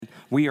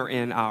We are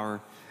in our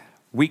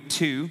week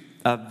 2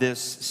 of this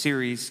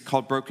series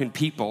called Broken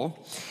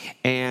People.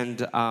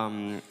 And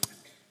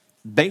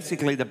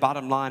basically, the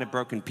bottom line of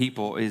broken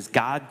people is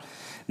God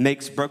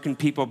makes broken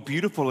people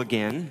beautiful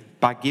again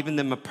by giving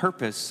them a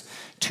purpose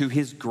to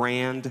his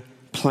grand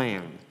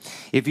plan.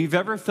 If you've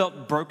ever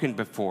felt broken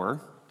before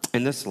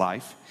in this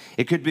life,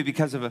 it could be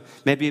because of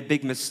maybe a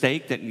big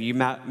mistake that you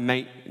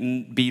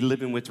might be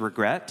living with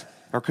regret,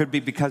 or it could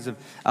be because of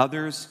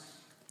others,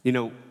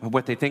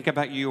 what they think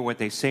about you or what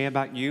they say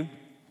about you.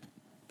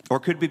 Or it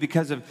could be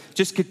because of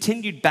just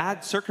continued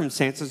bad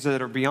circumstances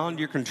that are beyond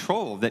your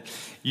control, that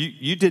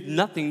you did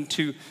nothing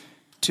to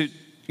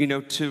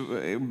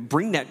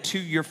bring that to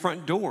your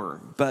front door.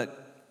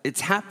 But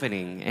it's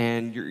happening,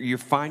 and you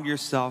find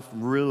yourself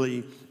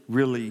really,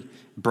 really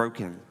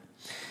broken.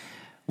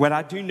 What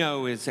I do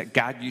know is that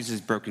God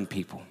uses broken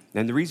people.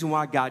 And the reason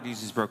why God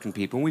uses broken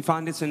people, and we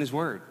find this in his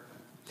word,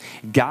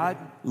 God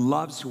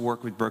loves to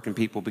work with broken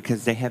people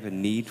because they have a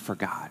need for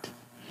God.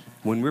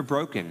 When we're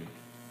broken,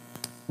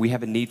 we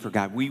have a need for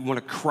God. We want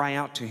to cry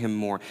out to him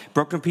more.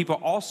 Broken people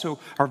also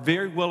are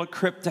very well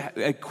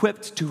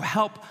equipped to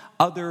help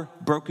other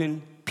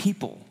broken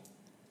people.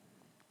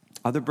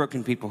 Other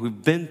broken people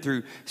who've been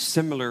through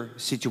similar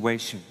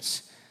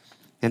situations.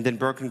 And then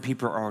broken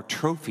people are a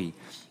trophy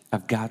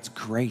of God's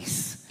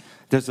grace.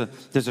 There's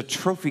a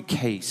trophy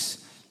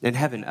case in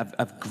heaven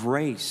of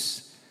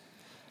grace.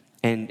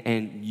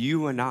 And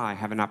you and I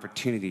have an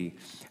opportunity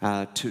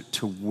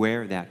to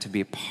wear that, to be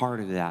a part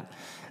of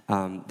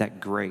that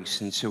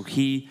grace. And so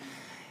he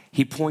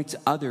points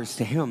others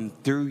to him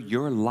through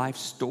your life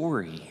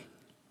story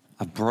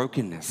of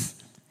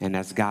brokenness, and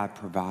as God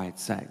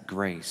provides that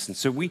grace. And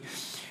so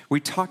we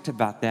talked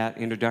about that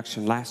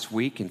introduction last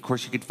week, and of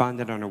course you could find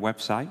that on our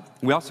website.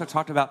 We also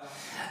talked about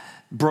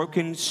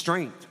broken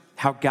strength,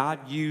 how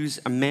God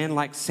used a man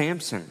like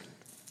Samson,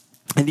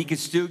 and he could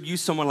still use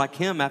someone like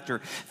him after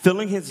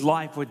filling his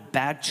life with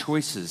bad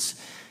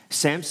choices.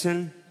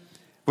 Samson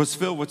was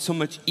filled with so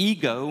much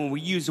ego, and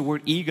we use the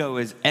word ego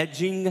as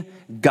edging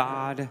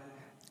God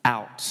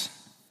out.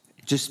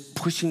 Just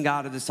pushing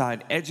God to the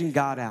side, edging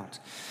God out.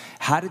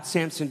 How did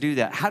Samson do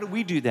that? How do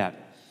we do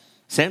that?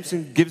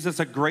 Samson gives us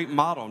a great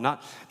model,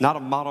 not a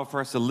model for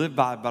us to live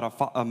by,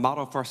 but a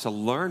model for us to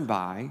learn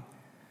by.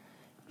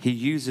 He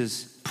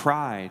uses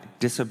pride,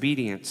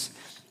 disobedience,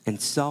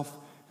 and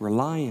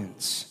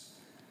self-reliance.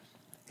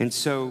 And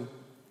so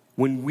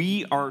when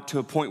we are to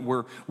a point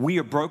where we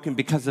are broken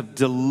because of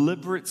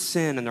deliberate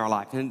sin in our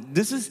life, and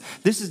this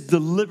is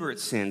deliberate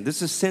sin.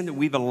 This is sin that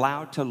we've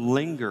allowed to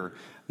linger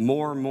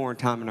more and more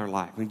time in our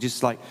life.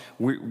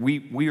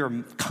 We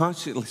are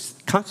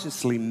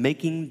consciously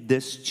making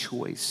this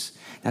choice.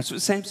 That's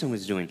what Samson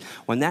was doing.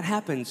 When that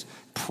happens,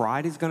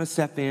 pride is going to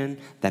step in.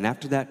 Then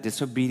after that,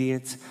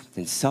 disobedience,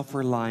 then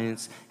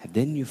self-reliance. And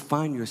then you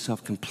find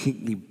yourself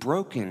completely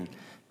broken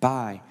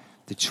by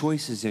the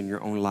choices in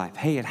your own life.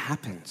 Hey, it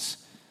happens.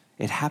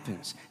 It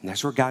happens. And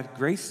that's where God's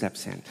grace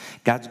steps in.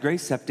 God's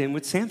grace stepped in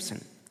with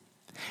Samson.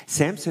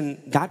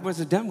 God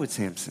wasn't done with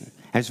Samson.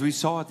 As we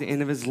saw at the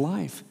end of his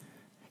life,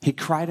 he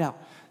cried out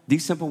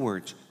these simple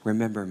words,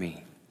 remember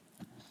me.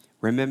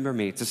 Remember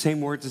me. It's the same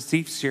words the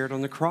thief shared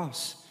on the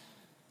cross.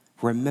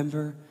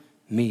 Remember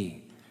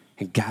me.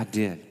 And God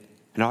did.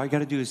 And all you got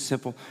to do is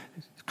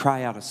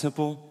cry out a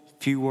simple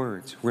few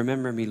words.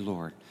 Remember me,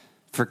 Lord.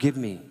 Forgive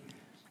me.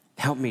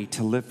 Help me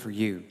to live for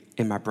you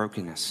in my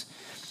brokenness.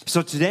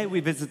 So today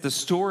we visit the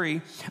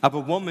story of a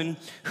woman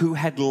who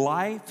had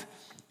life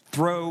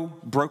throw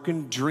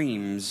broken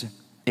dreams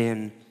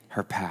in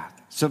her path.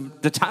 So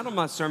the title of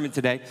my sermon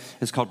today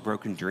is called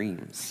Broken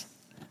Dreams.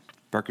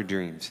 Broken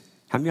Dreams.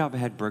 How many of y'all have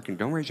had broken?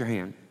 Don't raise your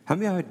hand. How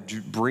many of y'all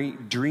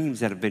had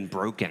dreams that have been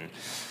broken?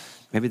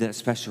 Maybe that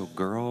special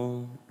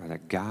girl or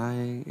that guy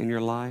in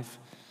your life.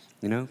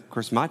 Of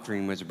course, my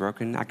dream was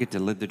broken. I get to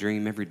live the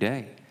dream every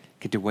day.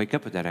 Get to wake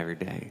up with that every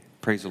day.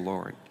 Praise the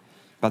Lord.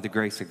 By the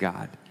grace of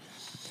God.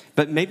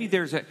 But maybe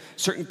there's a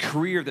certain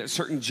career, that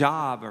certain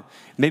job, or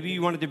maybe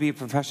you wanted to be a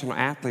professional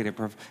athlete, a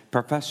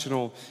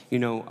professional,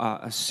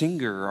 a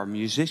singer or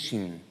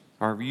musician,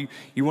 or you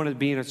wanted to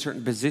be in a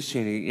certain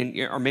position,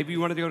 or maybe you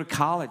wanted to go to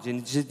college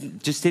and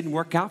it just didn't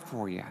work out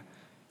for you,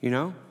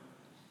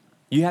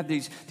 You have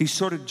these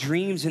sort of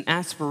dreams and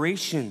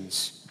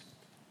aspirations.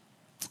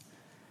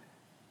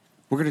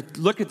 We're going to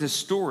look at this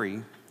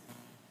story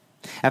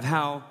of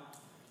how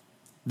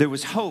there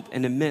was hope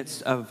in the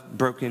midst of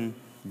broken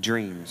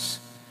dreams.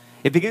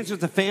 It begins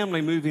with a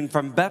family moving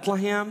from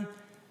Bethlehem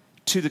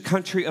to the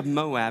country of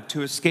Moab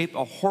to escape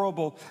a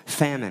horrible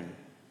famine.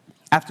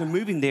 After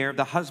moving there,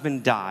 the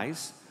husband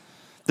dies.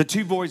 The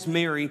two boys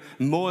marry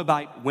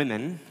Moabite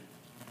women.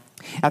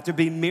 After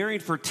being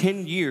married for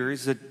 10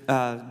 years,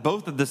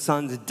 both of the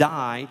sons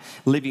die,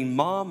 leaving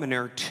mom and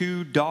her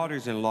two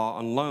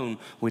daughters-in-law alone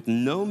with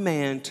no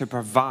man to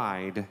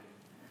provide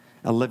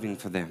a living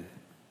for them.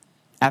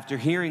 After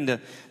hearing the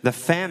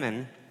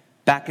famine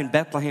back in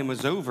Bethlehem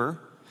was over,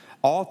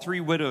 all three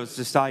widows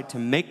decide to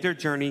make their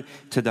journey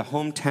to the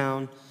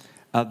hometown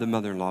of the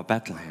mother-in-law,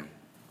 Bethlehem.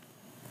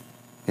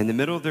 In the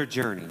middle of their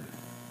journey,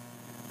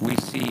 we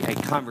see a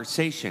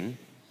conversation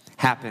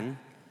happen,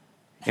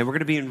 and we're going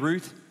to be in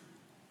Ruth,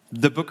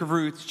 the book of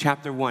Ruth,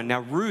 chapter 1.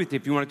 Now, Ruth,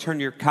 if you want to turn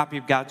your copy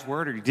of God's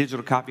Word or your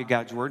digital copy of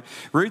God's Word,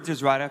 Ruth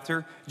is right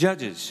after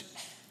Judges.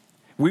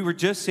 We were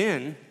just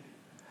in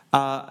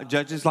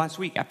Judges last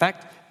week. In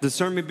fact, the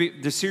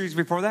series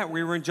before that,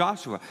 we were in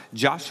Joshua.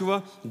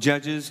 Joshua,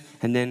 Judges,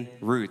 and then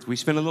Ruth. We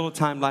spent a little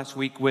time last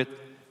week with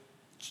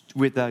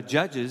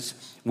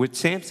Judges, with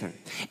Samson.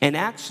 And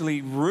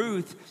actually,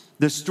 Ruth,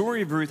 the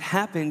story of Ruth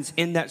happens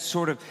in that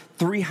sort of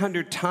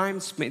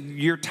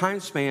 300-year time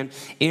span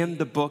in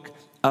the book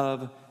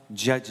of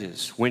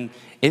Judges, when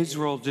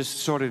Israel just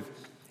sort of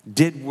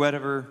did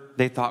whatever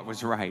they thought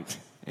was right,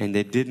 and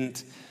they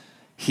didn't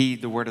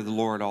heed the word of the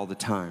Lord all the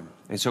time.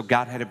 And so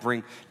God had to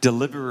bring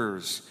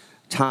deliverers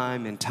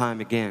time and time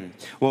again.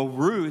 Well,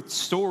 Ruth's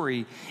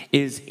story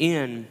is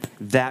in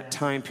that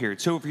time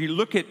period. So if you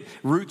look at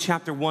Ruth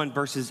chapter 1,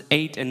 verses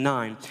 8 and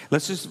 9,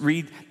 let's just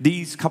read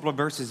these couple of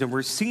verses, and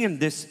we're seeing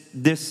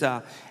this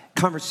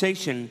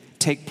conversation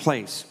take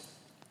place.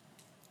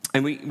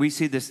 And we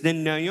see this.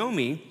 Then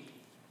Naomi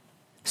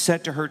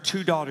said to her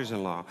 2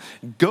 daughters-in-law,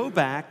 "Go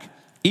back,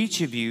 each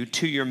of you,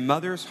 to your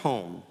mother's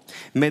home.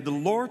 May the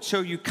Lord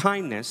show you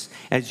kindness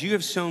as you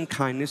have shown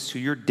kindness to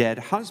your dead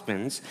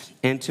husbands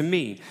and to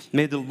me.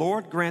 May the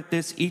Lord grant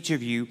this, each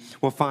of you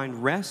will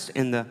find rest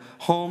in the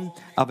home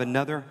of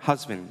another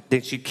husband."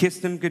 Then she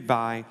kissed them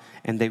goodbye,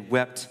 and they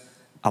wept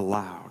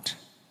aloud.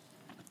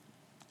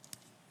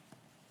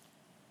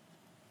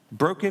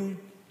 Broken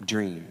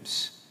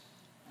dreams.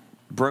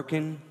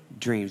 Broken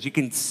dreams. You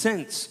can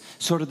sense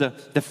sort of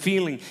the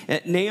feeling.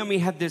 Naomi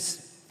had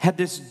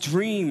this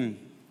dream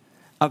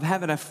of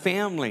having a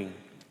family,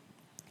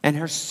 and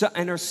her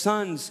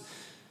sons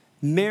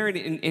married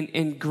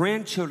and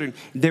grandchildren.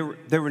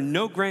 There were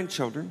no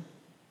grandchildren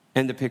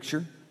in the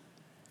picture,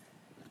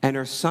 and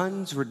her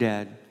sons were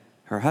dead.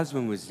 Her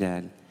husband was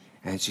dead,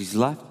 and she's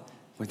left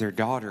with her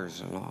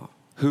daughters-in-law,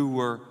 who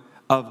were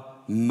of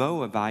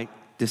Moabite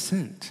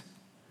descent.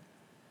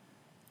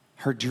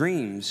 Her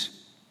dreams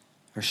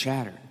are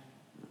shattered.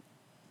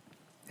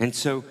 And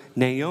so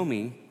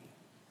Naomi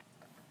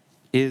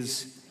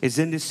is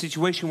in this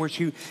situation where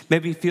she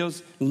maybe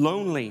feels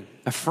lonely,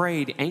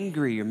 afraid,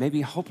 angry, or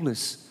maybe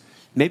hopeless.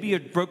 Maybe a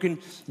broken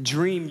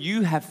dream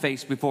you have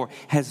faced before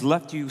has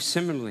left you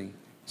similarly.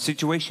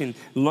 Situation,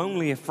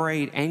 lonely,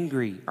 afraid,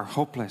 angry, or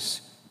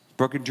hopeless.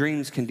 Broken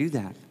dreams can do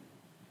that.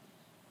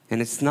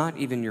 And it's not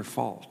even your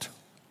fault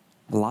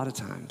a lot of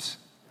times.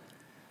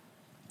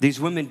 These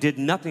women did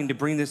nothing to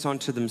bring this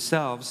onto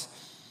themselves.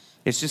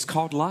 It's just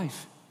called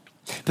life.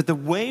 But the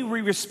way we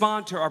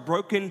respond to our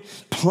broken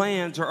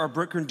plans or our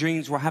broken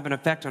dreams will have an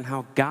effect on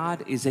how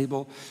God is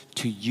able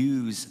to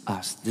use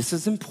us. This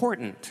is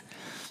important.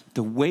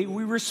 The way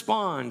we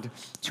respond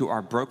to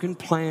our broken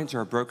plans or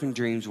our broken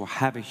dreams will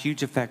have a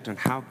huge effect on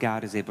how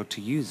God is able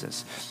to use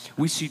us.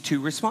 We see 2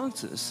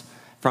 responses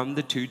from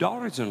the 2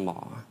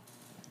 daughters-in-law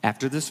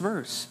after this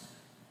verse.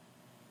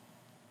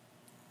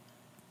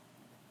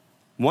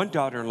 One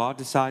daughter-in-law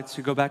decides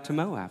to go back to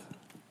Moab.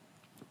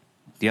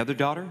 The other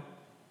daughter,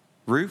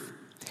 Ruth,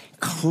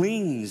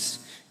 clings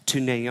to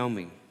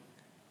Naomi.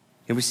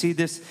 And we see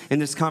this in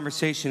this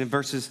conversation in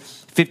verses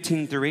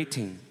 15 through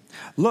 18.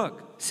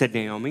 "Look," said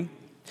Naomi,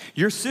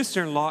 "your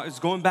sister-in-law is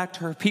going back to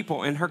her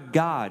people and her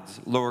gods,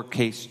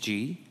 lowercase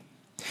g.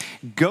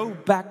 Go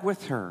back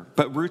with her."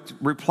 But Ruth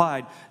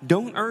replied,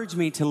 "Don't urge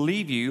me to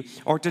leave you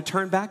or to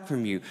turn back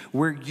from you.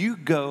 Where you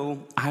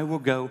go, I will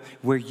go.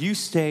 Where you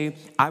stay,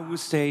 I will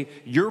stay.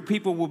 Your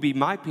people will be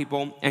my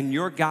people, and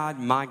your God,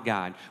 my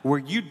God. Where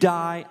you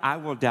die, I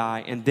will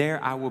die, and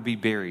there I will be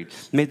buried.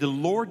 May the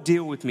Lord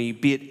deal with me,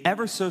 be it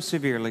ever so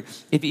severely,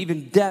 if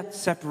even death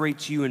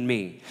separates you and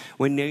me."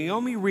 When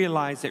Naomi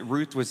realized that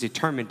Ruth was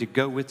determined to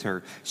go with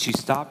her, she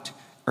stopped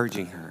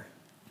urging her.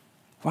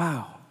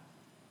 Wow.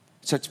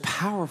 Such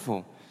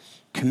powerful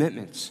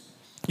commitments.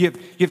 You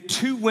have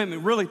 2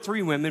 women, really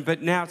 3 women,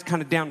 but now it's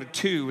kind of down to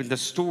 2 in the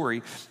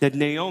story, that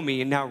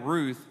Naomi and now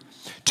Ruth.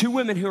 2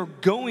 women who are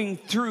going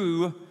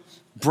through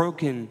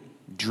broken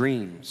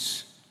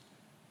dreams.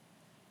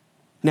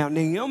 Now,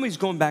 Naomi's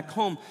going back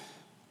home,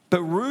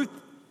 but Ruth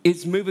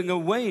is moving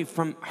away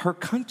from her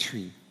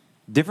country.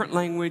 Different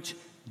language,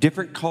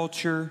 different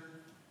culture,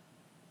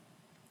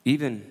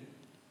 even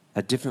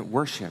a different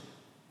worship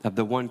of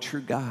the one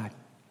true God.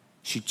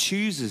 She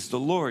chooses the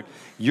Lord.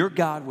 Your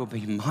God will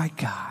be my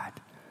God.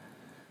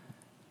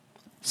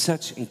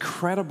 Such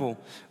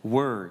incredible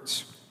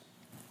words.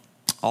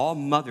 All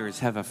mothers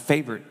have a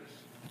favorite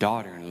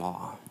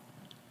daughter-in-law.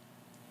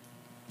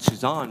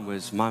 Suzanne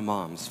was my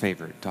mom's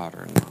favorite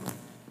daughter-in-law.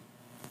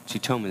 She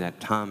told me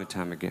that time and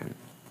time again.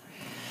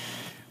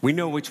 We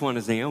know which one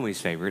is Naomi's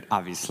favorite,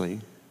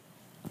 obviously.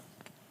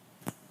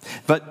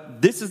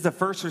 But this is the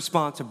first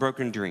response of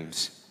broken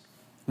dreams.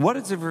 What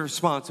is the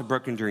response of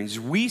broken dreams?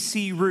 We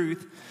see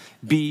Ruth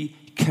be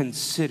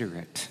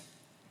considerate.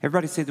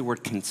 Everybody say the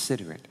word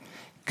considerate.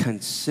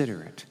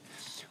 Considerate.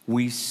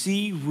 We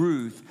see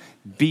Ruth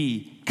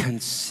be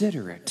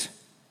considerate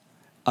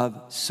of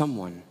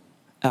someone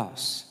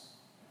else.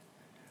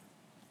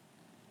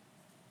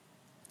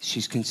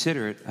 She's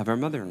considerate of her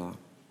mother-in-law.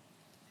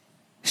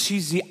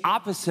 She's the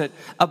opposite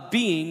of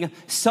being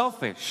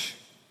selfish.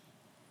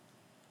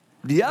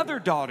 The other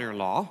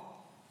daughter-in-law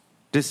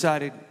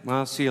decided, well,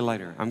 I'll see you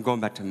later. I'm going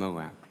back to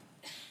Moab.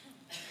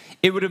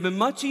 It would have been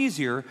much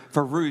easier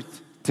for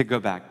Ruth to go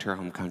back to her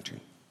home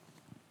country.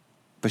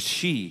 But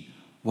she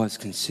was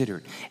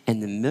considerate.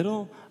 In the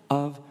middle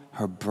of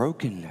her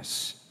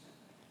brokenness,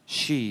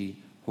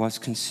 she was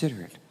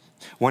considerate.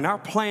 When our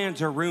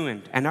plans are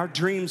ruined and our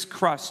dreams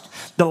crushed,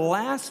 the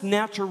last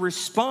natural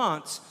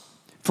response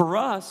for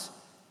us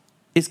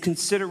is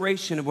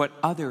consideration of what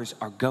others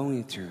are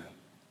going through.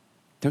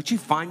 Don't you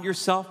find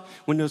yourself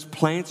when those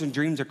plans and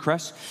dreams are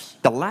crushed,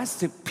 the last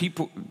thing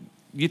people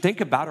you think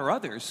about are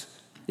others.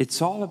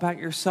 It's all about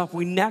yourself.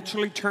 We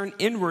naturally turn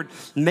inward,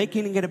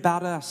 making it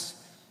about us.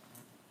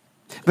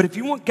 But if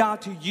you want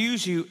God to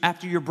use you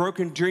after your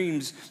broken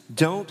dreams,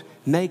 don't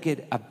make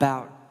it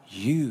about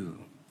you.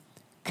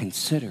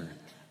 Consider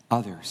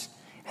others.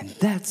 And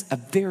that's a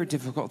very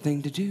difficult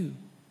thing to do,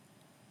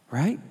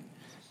 right?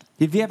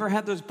 Have you ever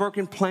had those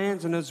broken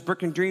plans and those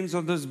broken dreams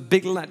or those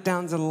big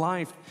letdowns in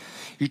life?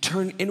 You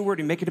turn inward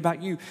and make it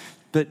about you.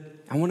 But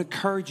I want to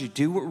encourage you,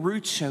 do what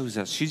Ruth shows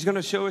us. She's going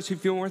to show us a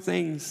few more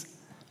things.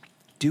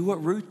 Do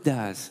what Ruth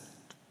does.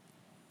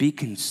 Be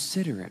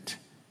considerate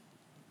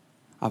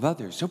of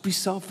others. Don't be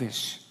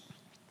selfish.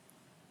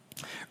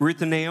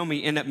 Ruth and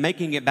Naomi end up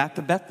making it back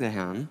to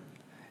Bethlehem.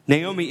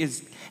 Naomi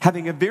is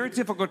having a very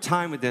difficult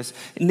time with this.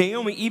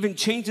 Naomi even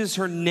changes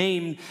her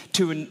name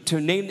to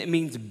a name that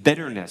means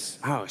bitterness.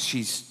 Oh,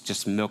 she's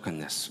just milking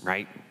this,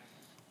 right?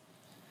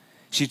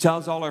 She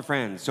tells all her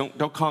friends,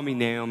 don't call me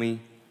Naomi.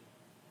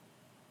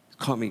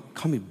 Call me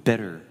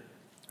bitter.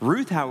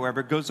 Ruth,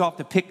 however, goes off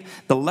to pick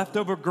the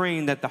leftover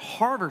grain that the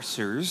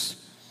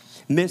harvesters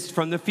missed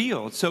from the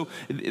field. So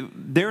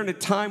they're in a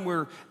time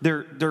where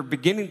they're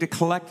beginning to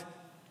collect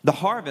the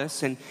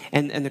harvest and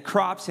the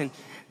crops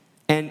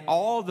and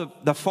all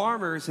the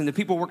farmers and the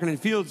people working in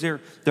the fields,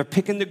 they're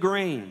picking the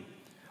grain.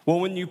 Well,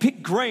 when you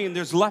pick grain,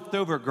 there's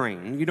leftover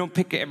grain. You don't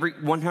pick every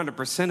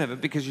 100% of it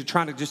because you're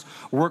trying to just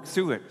work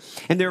through it.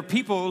 And there are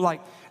people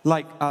like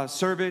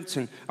servants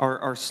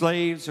or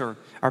slaves or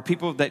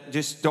people that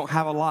just don't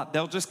have a lot.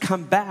 They'll just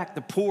come back,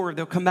 the poor,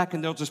 they'll come back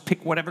and they'll just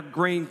pick whatever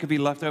grain could be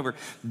left over.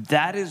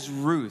 That is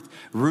Ruth.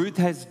 Ruth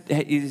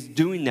is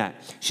doing that.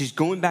 She's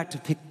going back to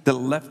pick the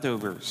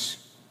leftovers.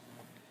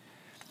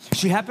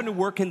 She happened to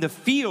work in the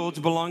fields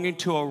belonging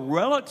to a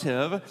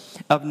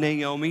relative of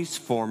Naomi's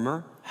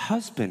former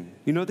husband.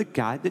 You know, the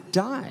guy that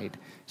died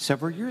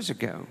several years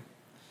ago.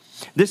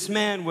 This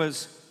man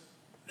was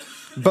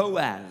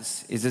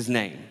Boaz, is his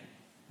name.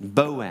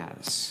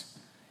 Boaz.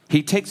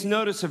 He takes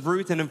notice of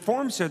Ruth and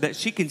informs her that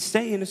she can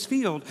stay in his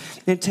field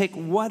and take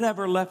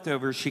whatever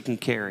leftovers she can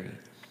carry.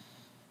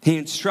 He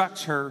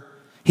instructs her,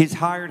 his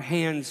hired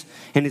hands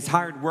and his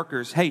hired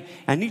workers, hey,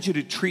 I need you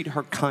to treat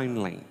her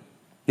kindly.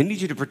 I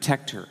need you to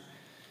protect her.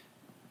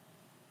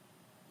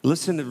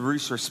 Listen to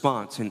Ruth's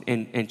response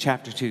in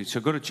chapter 2. So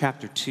go to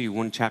chapter 2,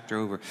 one chapter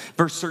over.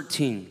 Verse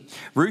 13.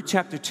 Ruth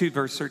chapter 2,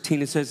 verse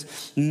 13, it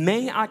says,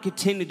 may I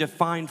continue to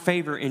find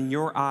favor in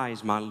your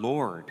eyes, my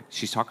Lord.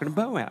 She's talking to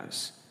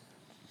Boaz.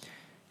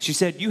 She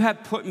said, you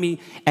have put me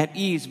at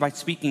ease by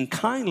speaking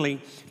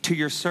kindly to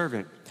your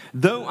servant,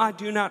 though I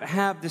do not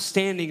have the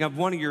standing of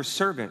one of your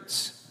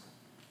servants.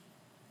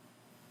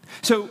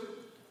 So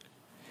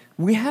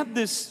we have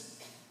this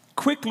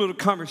quick little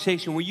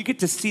conversation where you get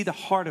to see the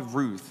heart of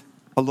Ruth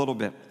a little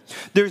bit.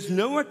 There's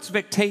no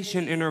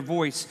expectation in her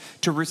voice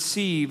to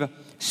receive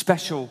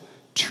special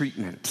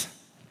treatment.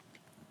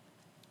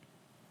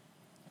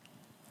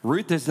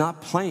 Ruth is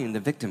not playing the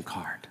victim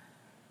card.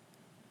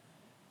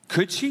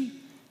 Could she?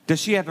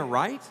 Does she have a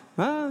right?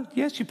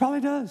 Yes, she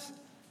probably does.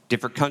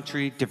 Different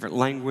country, different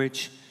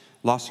language,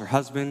 lost her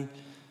husband.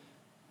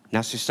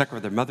 Now she's stuck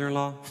with her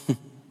mother-in-law.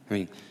 I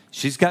mean,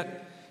 she's got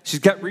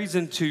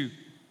reason to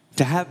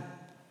have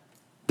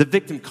the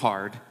victim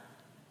card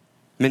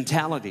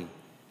mentality.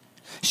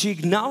 She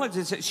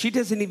acknowledges that she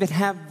doesn't even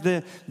have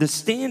the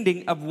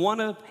standing of one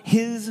of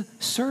his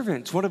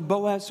servants, one of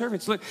Boaz's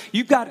servants. Look,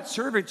 you've got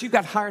servants, you've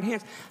got hired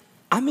hands.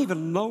 I'm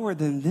even lower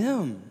than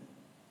them.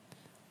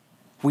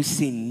 We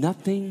see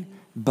nothing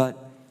but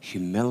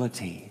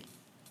humility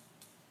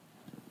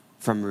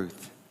from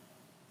Ruth.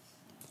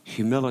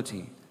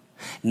 Humility.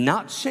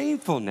 Not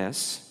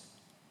shamefulness.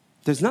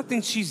 There's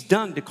nothing she's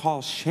done to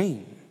cause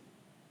shame.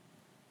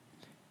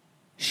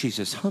 She's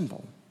just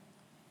humble.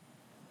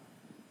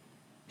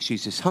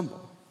 She's just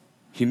humble.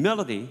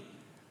 Humility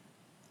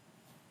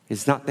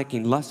is not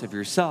thinking less of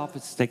yourself.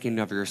 It's thinking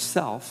of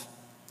yourself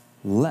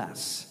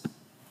less.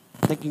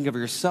 Thinking of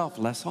yourself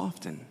less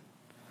often.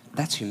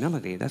 That's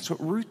humility. That's what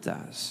Ruth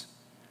does.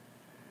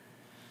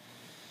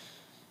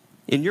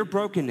 In your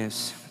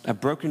brokenness of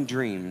broken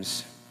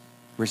dreams,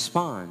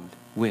 respond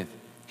with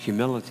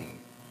humility.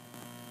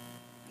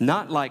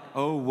 Not like,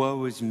 oh,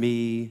 woe is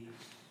me.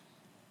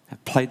 I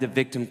played the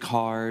victim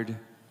card.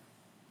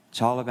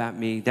 It's all about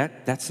me.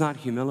 That's not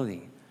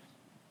humility.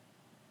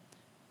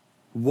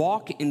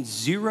 Walk in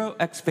zero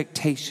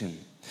expectation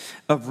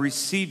of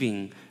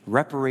receiving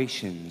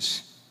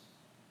reparations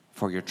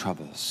for your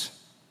troubles.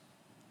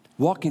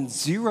 Walk in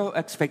zero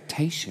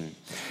expectation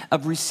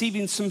of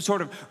receiving some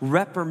sort of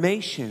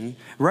reparations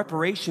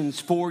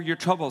for your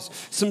troubles,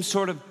 some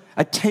sort of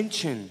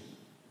attention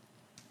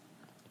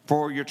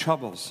for your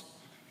troubles.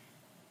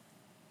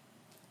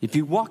 If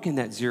you walk in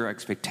that zero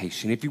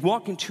expectation, if you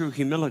walk in true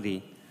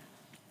humility,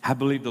 I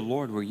believe the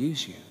Lord will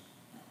use you.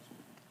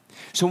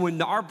 So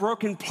when our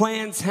broken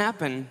plans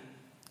happen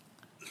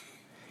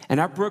and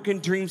our broken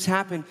dreams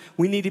happen,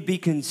 we need to be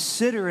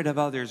considerate of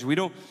others. We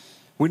don't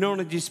want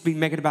to just be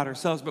making it about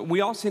ourselves, but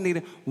we also need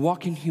to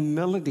walk in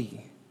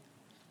humility.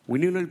 We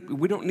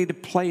don't need to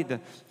play the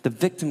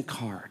victim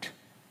card.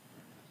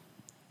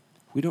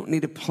 We don't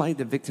need to play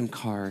the victim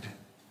card.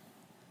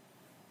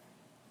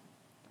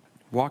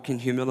 Walk in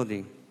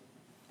humility.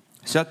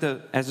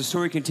 So as the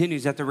story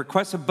continues, at the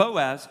request of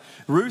Boaz,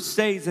 Ruth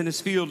stays in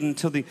his field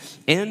until the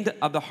end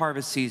of the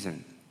harvest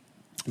season.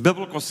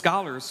 Biblical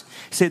scholars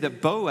say that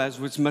Boaz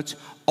was much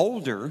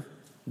older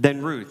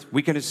than Ruth.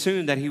 We can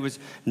assume that he was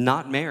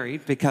not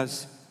married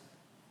because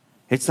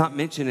it's not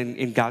mentioned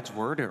in God's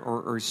word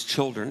or his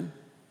children.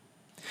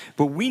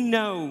 But we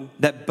know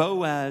that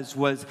Boaz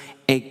was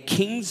a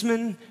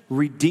kinsman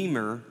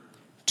redeemer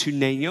to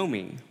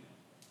Naomi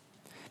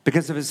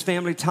because of his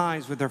family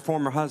ties with her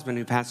former husband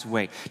who passed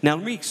away. Now,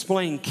 let me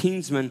explain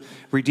kinsman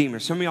redeemer.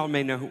 Some of y'all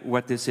may know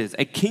what this is.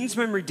 A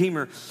kinsman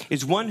redeemer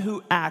is one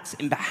who acts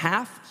in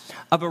behalf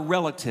of a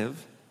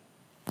relative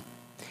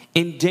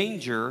in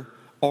danger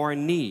or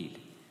in need.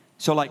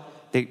 So like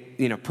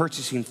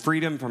purchasing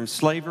freedom from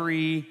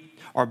slavery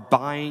or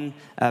buying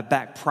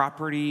back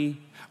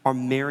property or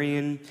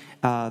marrying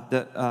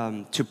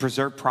to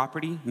preserve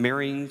property,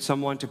 marrying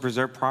someone to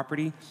preserve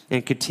property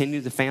and continue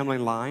the family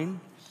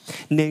line.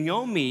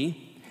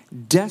 Naomi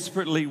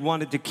desperately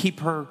wanted to keep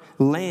her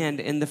land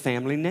in the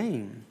family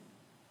name.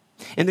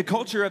 In the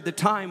culture of the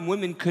time,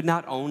 women could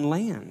not own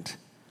land.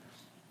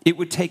 It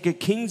would take a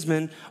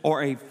kinsman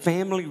or a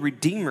family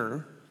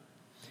redeemer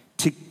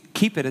to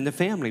keep it in the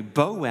family.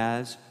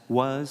 Boaz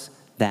was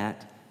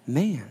that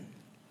man.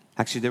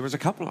 Actually, there was a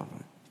couple of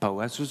them.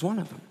 Boaz was one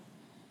of them.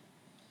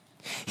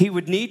 He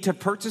would need to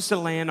purchase the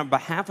land on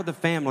behalf of the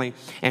family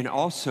and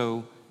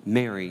also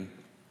marry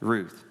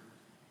Ruth.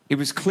 It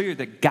was clear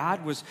that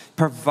God was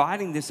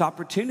providing this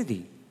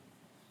opportunity.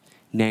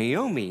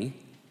 Naomi,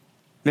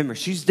 remember,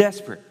 she's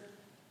desperate.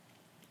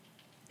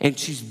 And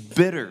she's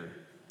bitter.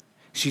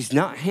 She's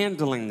not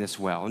handling this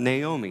well.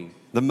 Naomi,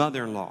 the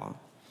mother-in-law.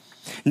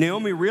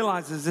 Naomi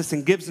realizes this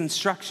and gives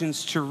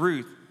instructions to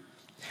Ruth.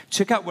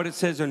 Check out what it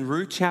says in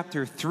Ruth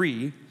chapter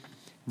 3,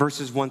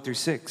 verses 1 through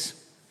 6.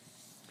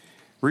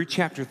 Ruth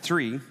chapter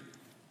 3,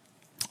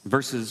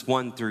 verses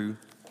 1 through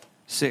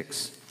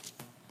 6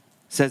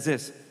 says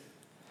this.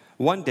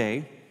 One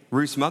day,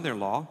 Ruth's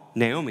mother-in-law,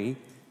 Naomi,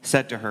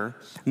 said to her,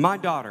 "My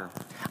daughter,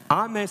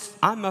 I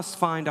must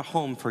find a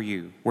home for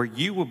you where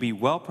you will be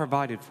well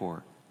provided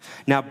for.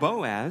 Now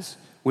Boaz,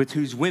 with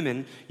whose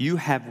women you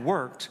have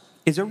worked,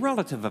 is a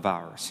relative of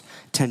ours.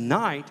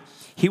 Tonight,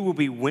 he will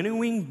be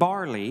winnowing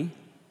barley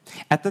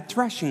at the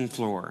threshing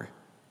floor.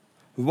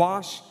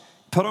 Wash,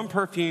 put on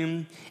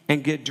perfume,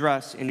 and get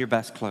dressed in your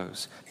best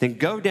clothes. Then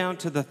go down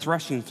to the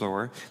threshing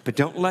floor, but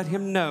don't let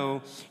him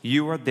know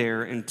you are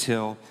there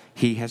until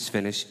he has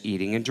finished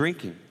eating and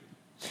drinking.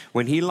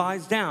 When he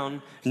lies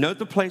down, note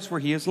the place where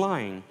he is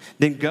lying.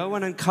 Then go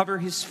and uncover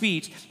his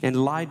feet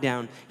and lie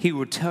down. He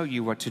will tell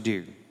you what to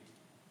do."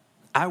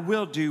 "I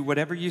will do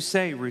whatever you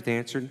say," Ruth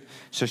answered.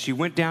 So she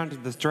went down to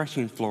the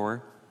threshing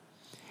floor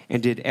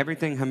and did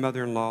everything her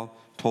mother-in-law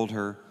told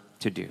her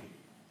to do.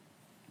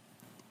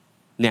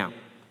 Now,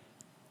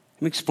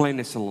 let me explain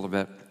this a little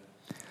bit.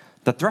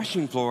 The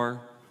threshing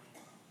floor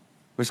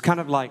was kind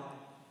of like,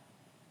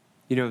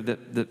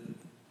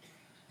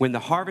 when the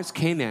harvest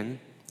came in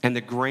and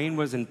the grain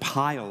was in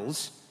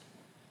piles,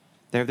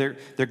 they're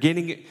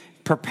getting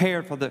it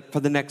prepared for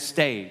the next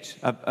stage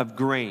of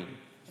grain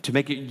to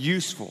make it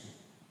useful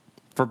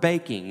for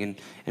baking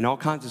and all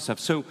kinds of stuff.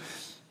 So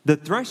the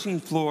threshing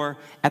floor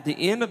at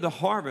the end of the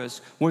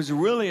harvest was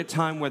really a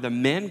time where the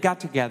men got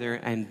together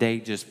and they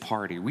just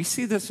party. We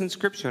see this in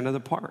Scripture in other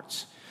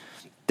parts.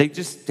 They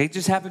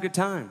just have a good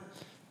time.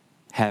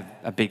 Have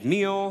a big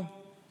meal.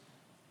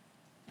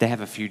 They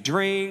have a few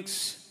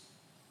drinks,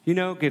 get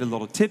a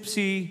little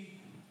tipsy,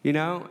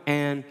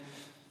 and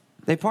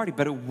they party.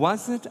 But it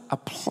wasn't a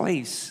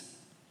place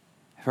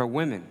for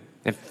women.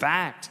 In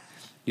fact,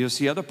 you'll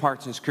see other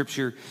parts in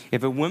Scripture,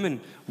 if a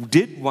woman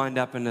did wind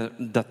up in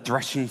the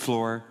threshing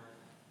floor,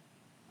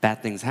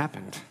 bad things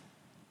happened.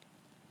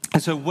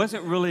 And so it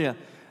wasn't really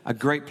a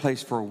great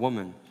place for a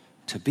woman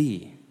to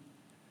be.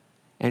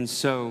 And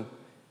so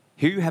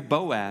here you have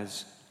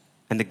Boaz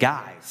and the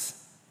guys.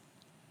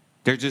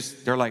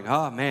 They're like,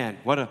 "Oh man,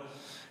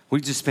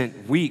 we just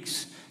spent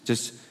weeks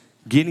just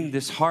getting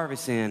this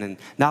harvest in, and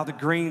now the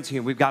grain's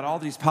here. We've got all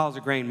these piles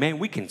of grain. Man,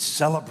 we can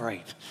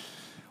celebrate.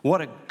 What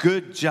a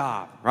good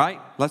job,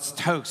 right? Let's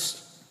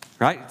toast,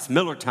 right? It's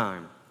Miller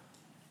time."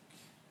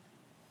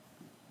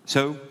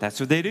 So that's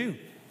what they do.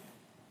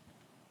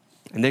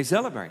 And they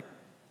celebrate.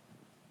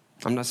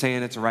 I'm not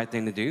saying it's the right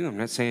thing to do. I'm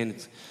not saying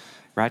it's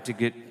right to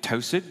get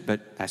toasted,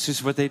 but that's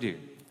just what they do,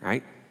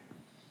 right?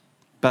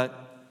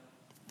 But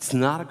it's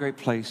not a great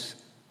place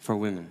for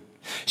women.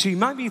 So you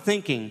might be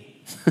thinking,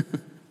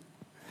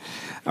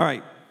 all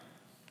right,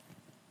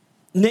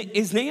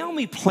 is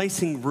Naomi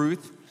placing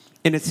Ruth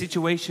in a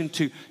situation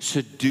to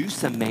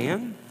seduce a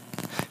man?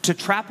 To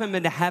trap him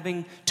into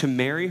having to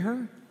marry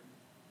her?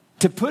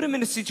 To put him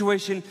in a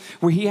situation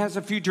where he has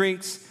a few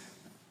drinks,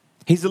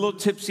 he's a little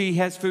tipsy, he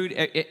has food,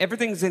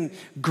 everything's in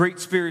great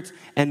spirits,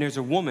 and there's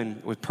a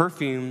woman with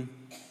perfume,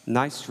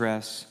 nice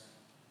dress,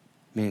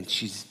 man,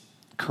 she's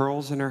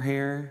curls in her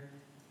hair,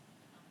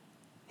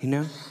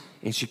 and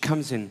she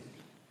comes in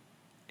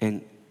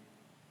and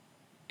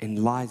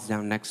lies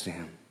down next to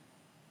him.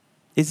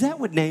 Is that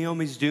what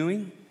Naomi's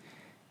doing?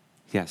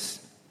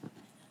 Yes.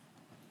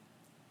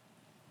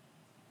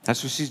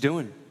 That's what she's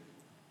doing.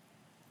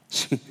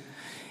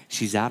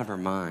 She's out of her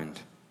mind,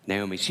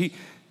 Naomi.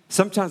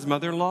 Sometimes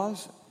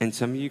mother-in-laws, and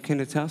some of you can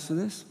attest to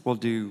this, will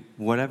do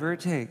whatever it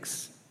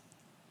takes.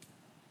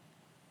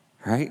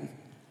 Right?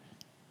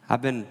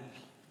 I've been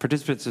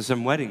participants of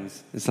some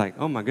weddings. It's like,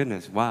 oh my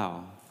goodness,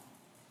 wow.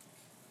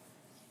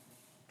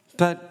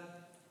 But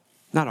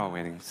not all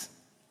weddings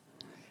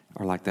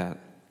are like that.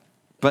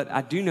 But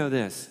I do know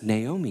this.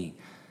 Naomi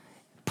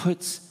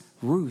puts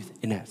Ruth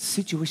in a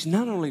situation,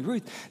 not only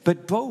Ruth,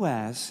 but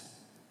Boaz,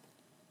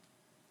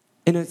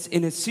 in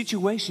a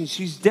situation,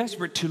 she's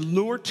desperate to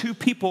lure two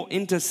people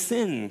into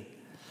sin.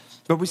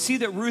 But we see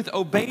that Ruth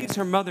obeys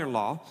her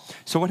mother-in-law.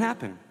 So what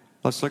happened?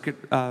 Let's look at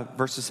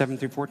verses 7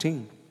 through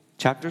 14.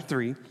 Chapter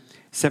 3,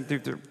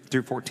 7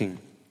 through 14.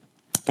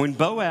 When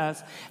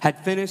Boaz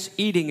had finished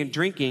eating and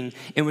drinking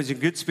and was in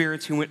good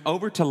spirits, he went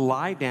over to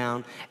lie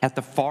down at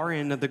the far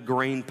end of the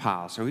grain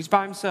pile. So he's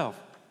by himself.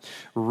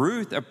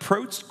 Ruth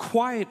approached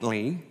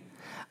quietly,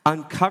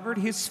 uncovered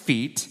his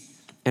feet,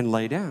 and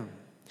lay down.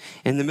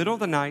 In the middle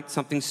of the night,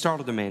 something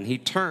startled the man. He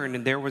turned,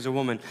 and there was a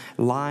woman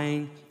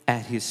lying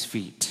at his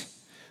feet.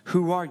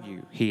 Who are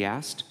you? He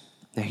asked.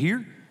 Now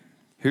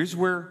here's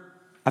where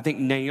I think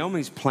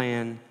Naomi's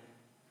plan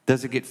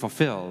doesn't get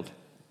fulfilled,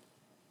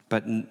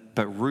 but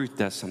Ruth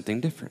does something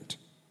different.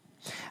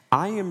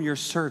 I am your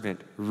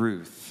servant,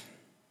 Ruth,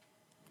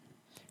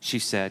 she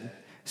said.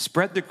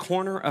 Spread the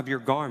corner of your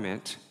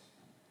garment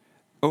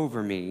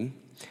over me,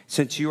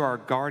 since you are a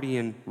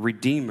guardian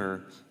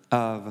redeemer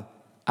of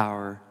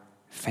our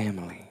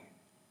family.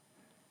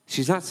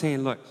 She's not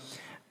saying, look,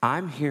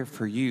 I'm here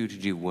for you to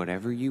do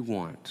whatever you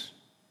want.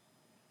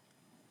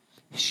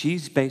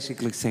 She's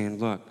basically saying,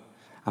 look,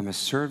 I'm a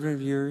servant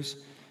of yours,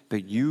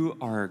 but you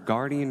are a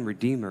guardian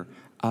redeemer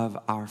of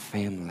our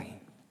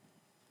family.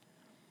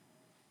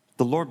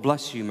 The Lord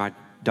bless you, my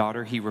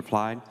daughter, he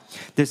replied.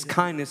 This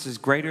kindness is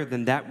greater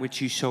than that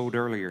which you showed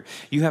earlier.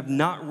 You have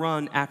not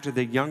run after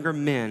the younger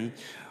men,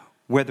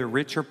 whether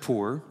rich or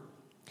poor.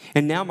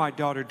 And now, my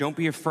daughter, don't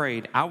be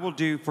afraid. I will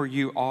do for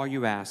you all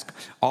you ask.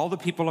 All the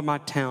people of my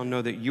town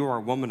know that you are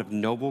a woman of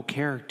noble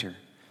character.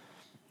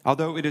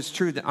 Although it is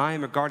true that I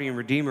am a guardian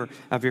redeemer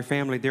of your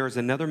family, there is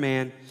another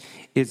man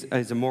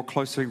is more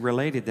closely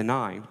related than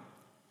I.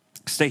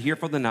 Stay here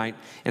for the night,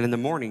 and in the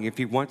morning, if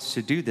he wants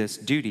to do this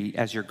duty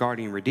as your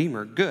guardian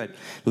redeemer, good,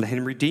 let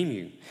him redeem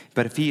you.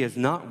 But if he is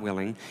not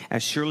willing,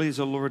 as surely as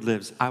the Lord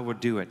lives, I will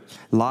do it.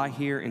 Lie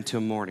here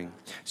until morning.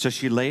 So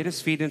she lay at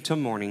his feet until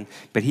morning,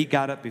 but he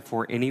got up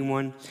before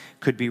anyone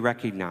could be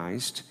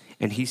recognized,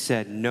 and he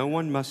said, no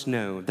one must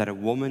know that a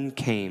woman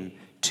came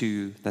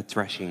to the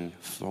threshing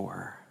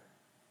floor.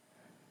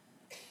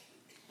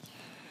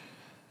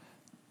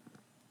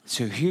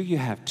 So here you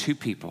have two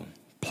people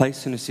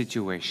placed in a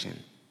situation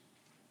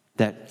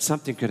that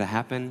something could have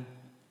happened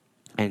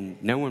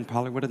and no one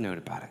probably would have known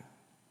about it.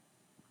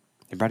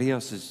 Everybody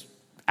else is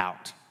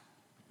out.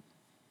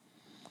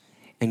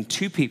 And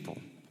two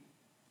people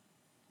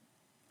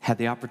had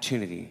the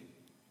opportunity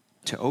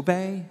to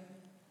obey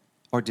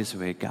or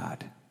disobey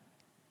God.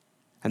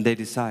 And they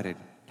decided,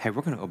 hey,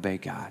 we're going to obey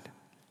God.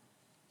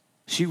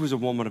 She was a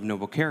woman of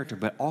noble character,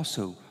 but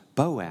also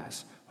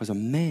Boaz was a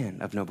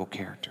man of noble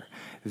character,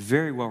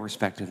 very well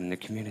respected in the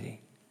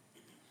community.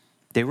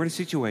 They were in a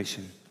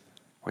situation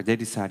where they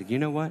decided, you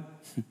know what?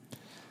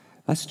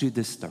 Let's do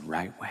this the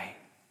right way.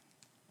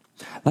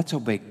 Let's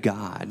obey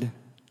God.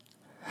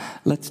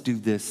 Let's do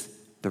this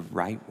the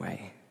right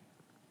way.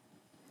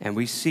 And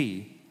we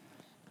see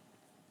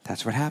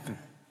that's what happened.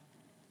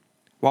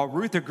 While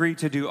Ruth agreed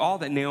to do all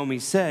that Naomi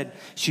said,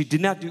 she did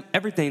not do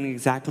everything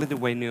exactly the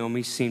way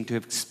Naomi seemed to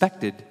have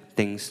expected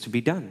things to be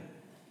done.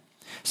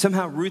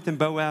 Somehow Ruth and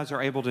Boaz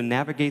are able to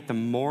navigate the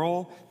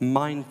moral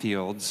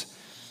minefields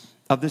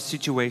of the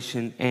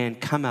situation and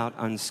come out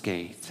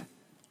unscathed.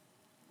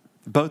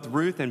 Both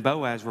Ruth and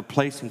Boaz were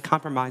placed in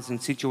compromising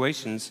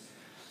situations,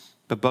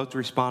 but both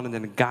responded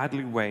in a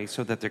godly way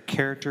so that their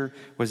character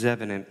was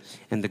evident,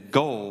 and the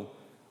goal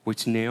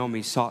which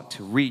Naomi sought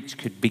to reach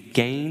could be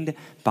gained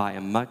by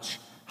a much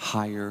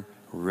higher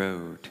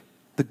road.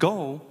 The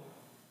goal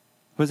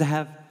was to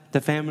have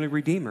the family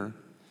redeemer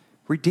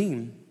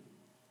redeem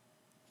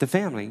the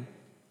family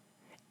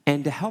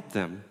and to help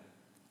them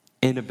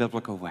in a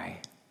biblical way.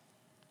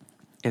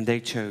 And they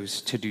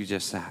chose to do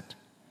just that.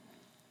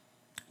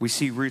 We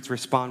see Ruth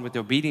respond with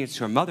obedience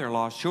to her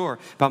mother-in-law, sure,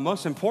 but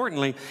most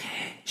importantly,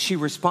 she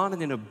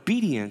responded in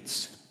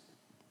obedience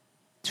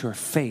to her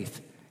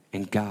faith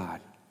in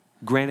God.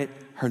 Granted,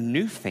 her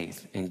new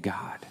faith in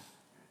God.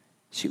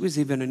 She was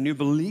even a new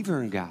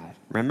believer in God.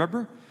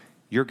 Remember?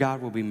 Your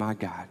God will be my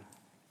God.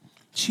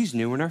 She's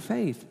new in her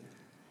faith,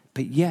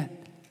 but yet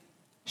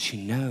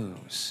she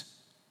knows,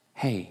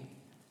 hey,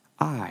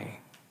 I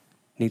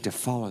need to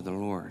follow the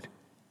Lord.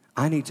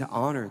 I need to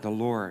honor the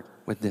Lord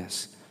with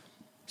this.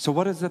 So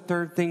what is the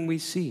third thing we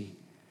see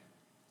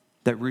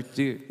that Ruth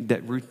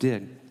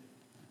did?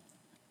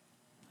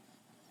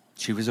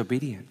 She was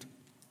obedient.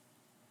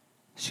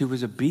 She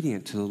was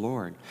obedient to the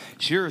Lord.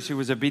 Sure, she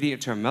was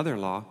obedient to her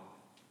mother-in-law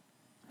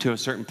to a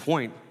certain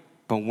point,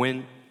 but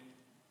when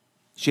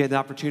she had the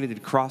opportunity to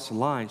cross the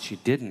line, she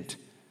didn't.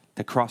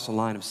 To cross the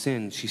line of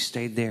sin, she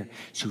stayed there.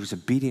 She was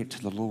obedient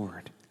to the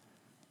Lord.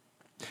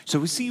 So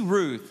we see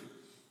Ruth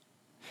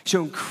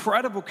show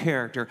incredible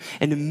character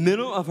in the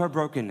middle of her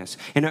brokenness,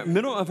 in the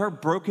middle of her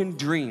broken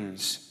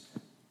dreams.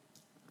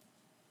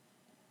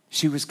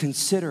 She was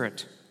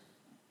considerate.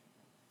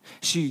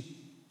 She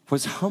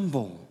was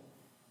humble.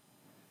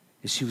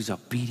 And she was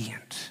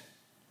obedient.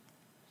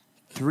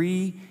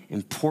 Three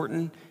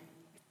important,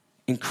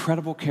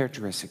 incredible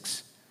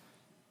characteristics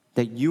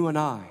that you and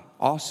I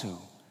also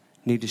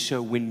need to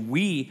show when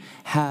we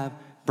have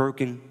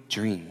broken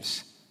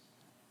dreams.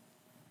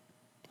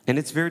 And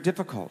it's very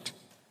difficult.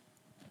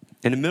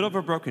 In the middle of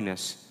our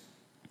brokenness,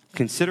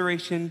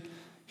 consideration,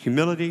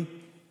 humility,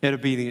 and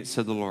obedience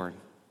to the Lord.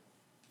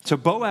 So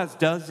Boaz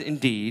does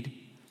indeed,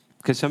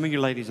 because some of you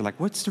ladies are like,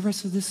 what's the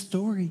rest of this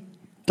story?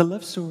 The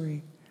love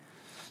story.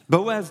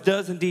 Boaz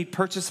does indeed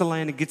purchase the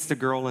land and gets the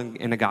girl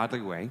in a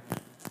godly way.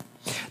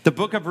 The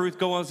book of Ruth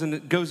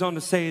goes on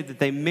to say that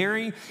they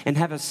marry and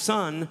have a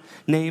son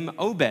named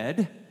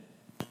Obed,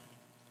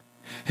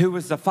 who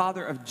was the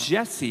father of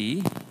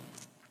Jesse,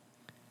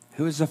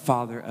 who is the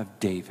father of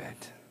David.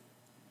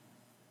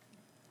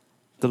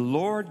 The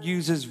Lord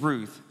uses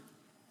Ruth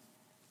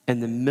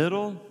in the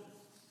middle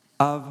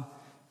of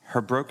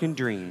her broken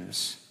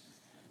dreams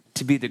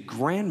to be the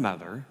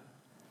grandmother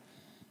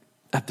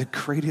of the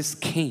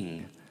greatest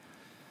king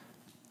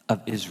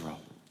of Israel,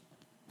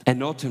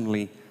 and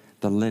ultimately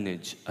the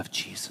lineage of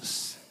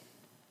Jesus.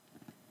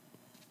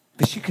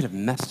 But she could have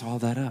messed all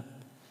that up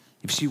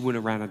if she went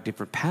around a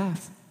different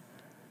path.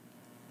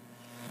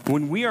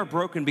 When we are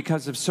broken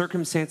because of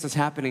circumstances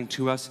happening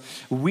to us,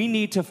 we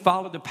need to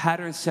follow the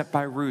pattern set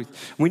by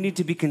Ruth. We need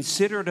to be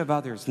considerate of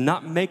others,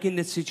 not making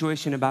the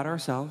situation about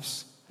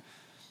ourselves.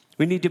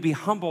 We need to be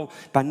humble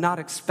by not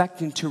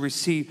expecting to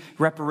receive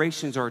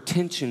reparations or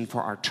attention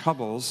for our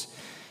troubles.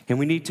 And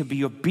we need to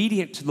be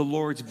obedient to the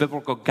Lord's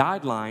biblical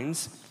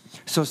guidelines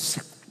so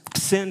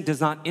sin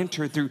does not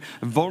enter through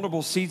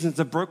vulnerable seasons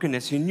of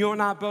brokenness. And you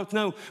and I both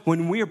know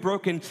when we are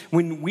broken,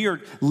 when we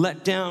are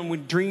let down,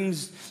 when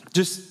dreams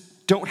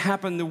just don't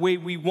happen the way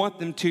we want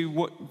them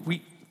to,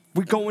 we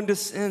go into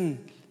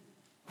sin.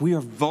 We are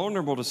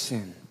vulnerable to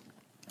sin.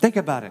 Think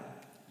about it.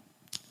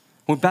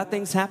 When bad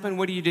things happen,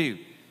 what do?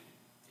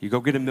 You go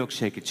get a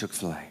milkshake at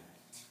Chick-fil-A.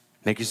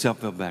 Make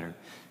yourself feel better.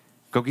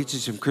 Go get you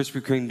some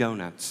Krispy Kreme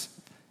donuts,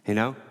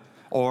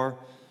 Or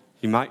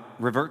you might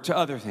revert to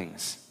other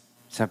things.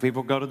 Some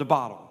people go to the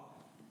bottle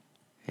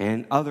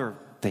and other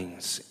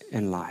things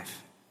in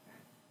life.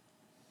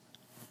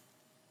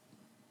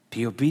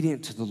 Be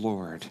obedient to the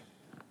Lord.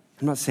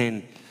 I'm not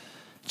saying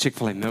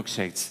Chick-fil-A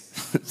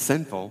milkshakes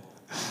sinful.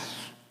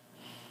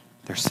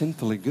 They're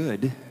sinfully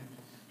good.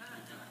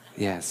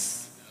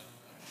 Yes.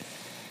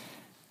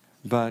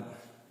 But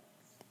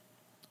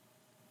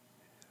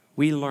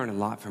we learn a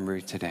lot from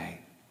Ruth today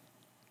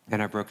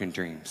and our broken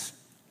dreams.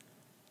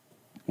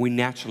 We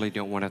naturally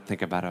don't want to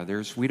think about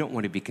others. We don't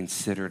want to be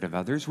considerate of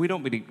others. We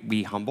don't want to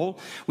be humble.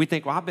 We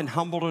think, well, I've been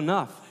humbled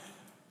enough.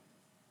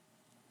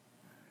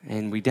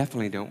 And we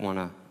definitely don't want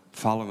to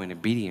follow in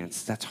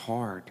obedience. That's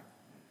hard.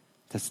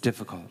 That's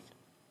difficult.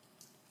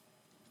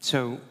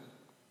 So,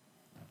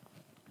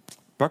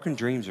 broken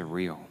dreams are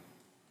real.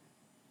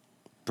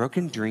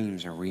 Broken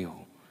dreams are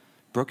real.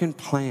 Broken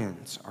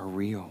plans are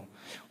real.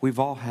 We've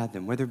all had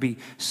them, whether it be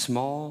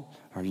small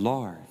or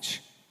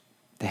large.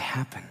 They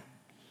happen.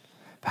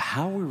 But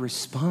how we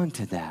respond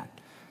to that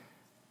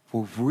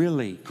will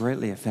really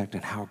greatly affect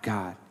on how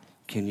God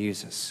can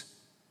use us.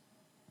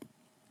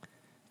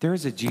 There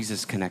is a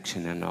Jesus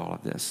connection in all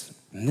of this.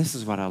 And this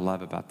is what I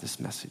love about this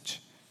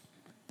message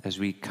as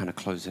we kind of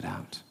close it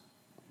out.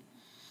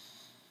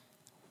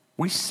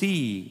 We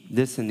see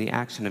this in the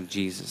action of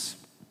Jesus.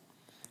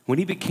 When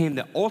he became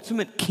the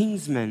ultimate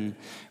kinsman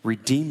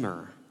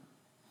redeemer,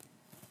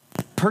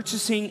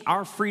 purchasing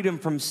our freedom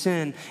from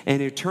sin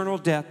and eternal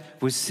death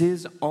was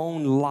his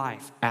own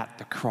life at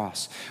the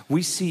cross.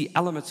 We see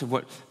elements of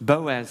what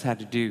Boaz had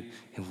to do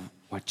and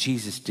what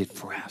Jesus did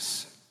for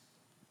us.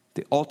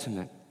 The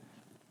ultimate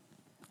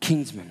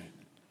kinsman,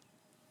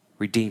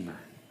 redeemer.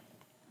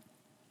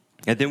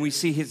 And then we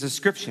see his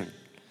description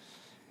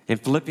In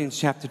Philippians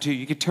chapter 2,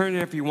 you can turn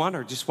it if you want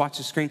or just watch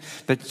the screen.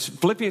 But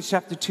Philippians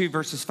chapter 2,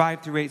 verses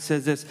 5 through 8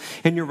 says this: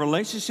 in your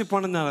relationship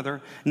with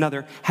one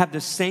another, have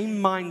the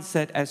same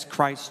mindset as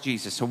Christ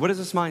Jesus. So what is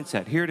this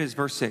mindset? Here it is,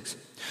 verse 6.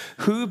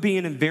 Who,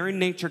 being in very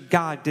nature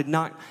God, did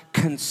not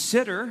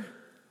consider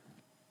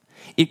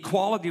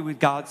equality with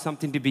God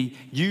something to be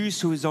used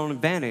to his own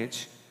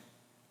advantage.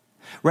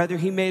 Rather,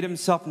 he made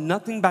himself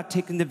nothing by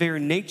taking the very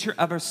nature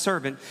of a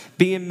servant,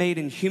 being made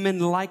in human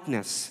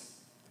likeness.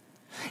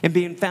 And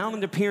being found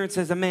in appearance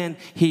as a man,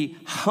 he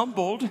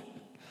humbled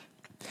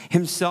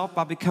himself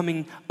by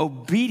becoming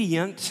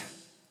obedient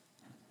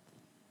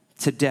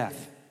to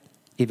death,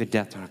 even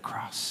death on a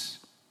cross.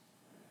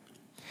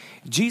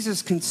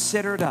 Jesus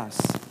considered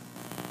us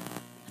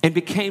and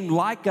became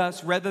like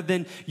us rather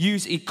than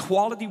use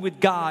equality with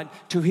God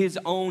to his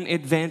own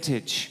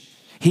advantage.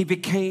 He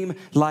became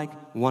like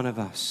one of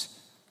us,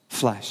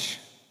 flesh.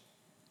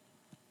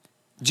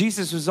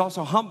 Jesus was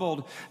also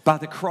humbled by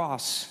the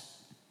cross.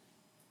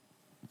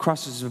 The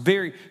cross is a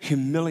very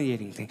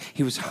humiliating thing.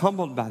 He was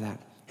humbled by that.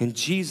 And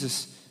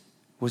Jesus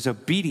was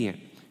obedient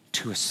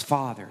to his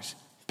Father's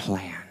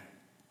plan.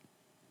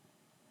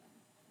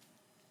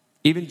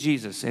 Even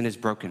Jesus in his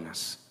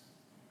brokenness,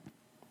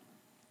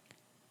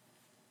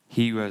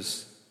 he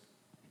was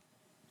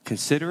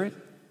considerate,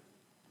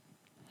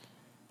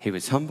 he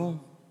was humble,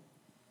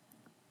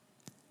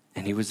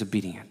 and he was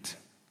obedient.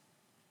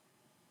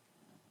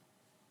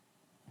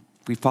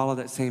 We follow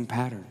that same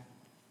pattern.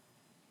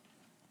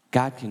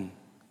 God can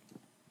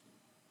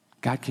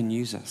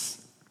use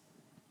us.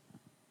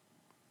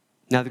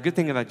 Now, the good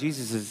thing about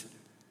Jesus is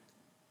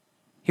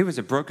he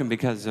wasn't broken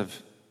because of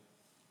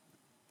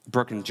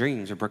broken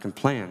dreams or broken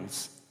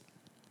plans.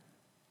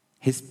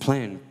 His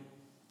plan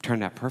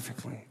turned out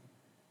perfectly.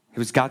 It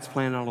was God's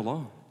plan all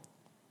along.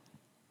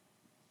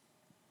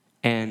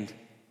 And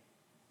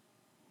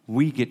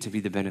we get to be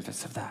the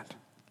benefits of that.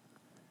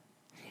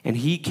 And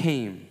he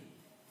came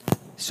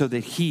so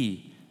that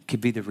he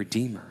could be the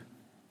Redeemer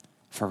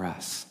for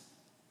us.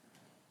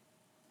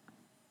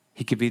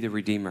 He could be the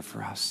Redeemer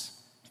for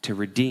us, to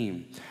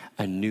redeem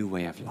a new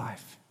way of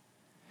life.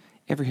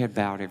 Every head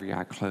bowed, every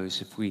eye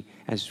closed.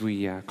 As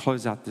we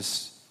close out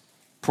this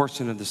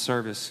portion of the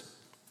service,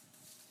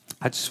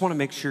 I just want to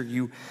make sure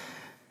you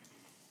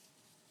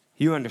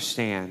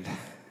understand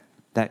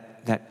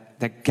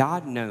that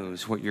God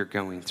knows what you're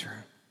going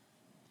through.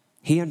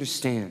 He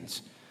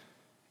understands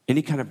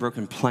any kind of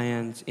broken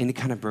plans, any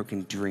kind of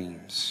broken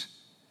dreams.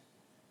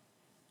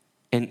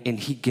 And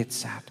he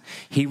gets that.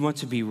 He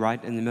wants to be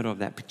right in the middle of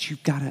that, but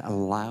you've got to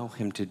allow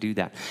him to do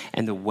that.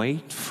 And the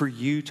way for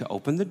you to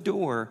open the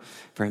door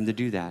for him to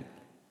do that,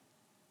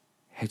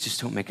 hey,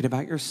 just don't make it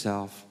about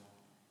yourself.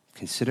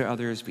 Consider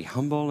others, be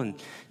humble, and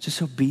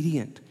just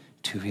obedient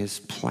to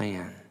his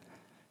plan,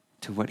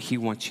 to what he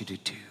wants you to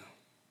do.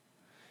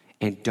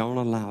 And don't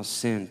allow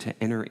sin to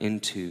enter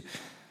into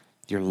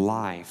your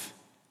life,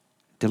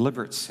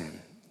 deliberate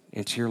sin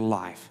into your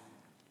life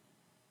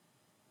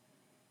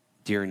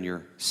during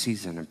your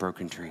season of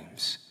broken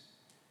dreams.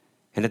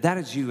 And if that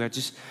is you, I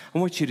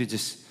want you to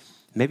just,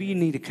 maybe you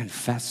need to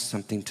confess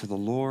something to the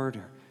Lord,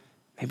 or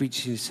maybe you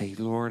just say,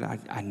 Lord,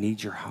 I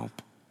need your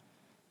help.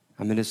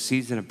 I'm in a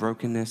season of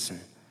brokenness,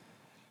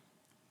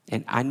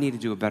 and I need to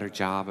do a better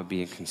job of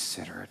being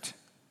considerate.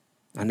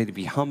 I need to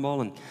be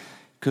humble, and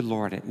good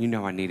Lord, you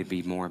know I need to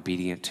be more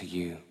obedient to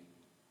you.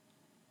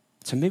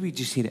 So maybe you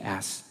just need to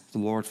ask the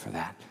Lord for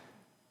that.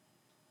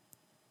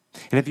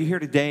 And if you're here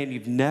today and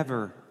you've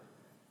never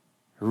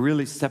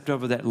really stepped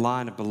over that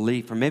line of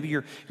belief, or maybe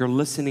you're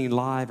listening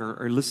live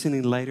or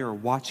listening later or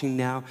watching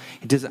now,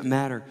 it doesn't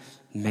matter.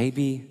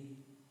 Maybe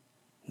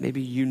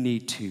you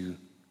need to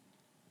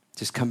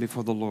just come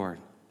before the Lord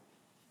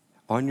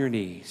on your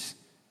knees,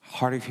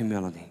 heart of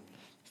humility.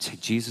 Say,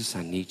 Jesus,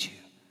 I need you.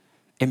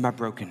 In my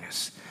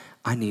brokenness,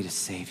 I need a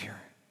Savior.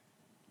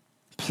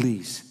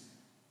 Please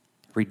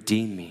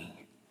redeem me.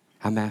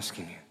 I'm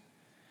asking you.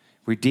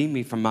 Redeem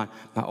me from my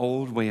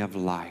old way of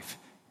life.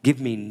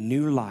 Give me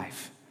new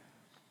life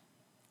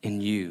in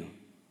you.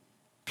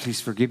 Please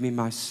forgive me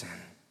my sin.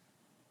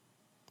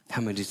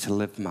 Help me to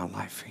live my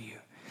life for you.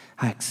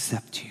 I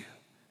accept you.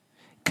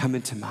 Come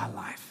into my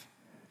life.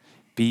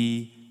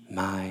 Be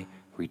my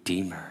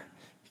Redeemer.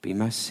 Be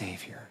my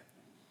Savior.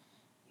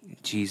 In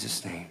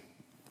Jesus' name,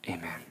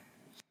 amen.